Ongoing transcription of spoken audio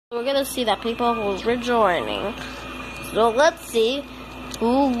We're gonna see the people who's rejoining. So let's see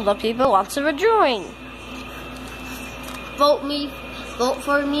who the people want to rejoin. Vote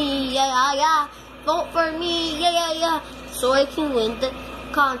for me, yeah, yeah, yeah. Vote for me, yeah, yeah, yeah. So I can win the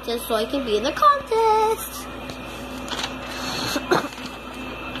contest, so I can be in the contest.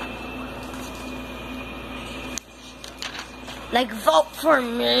 Like, vote for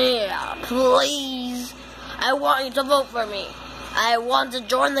me, please. I want you to vote for me. I want to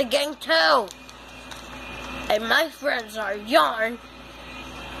join the gang too. And my friends are Yarn,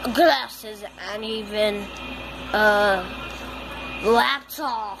 Glasses, and even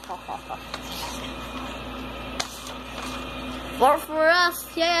Laptop. Vote for us,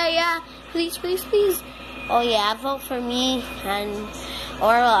 yeah, yeah, please, please, please. Oh yeah, vote for me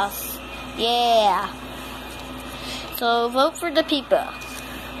or us, yeah. So vote for the people.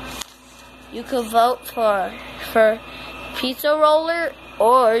 You could vote for pizza roller,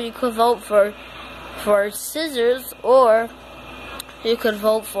 or you could vote for scissors, or you could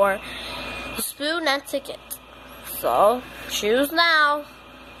vote for spoon and ticket. So choose now,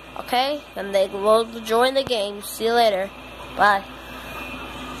 okay? And they will join the game. See you later. Bye.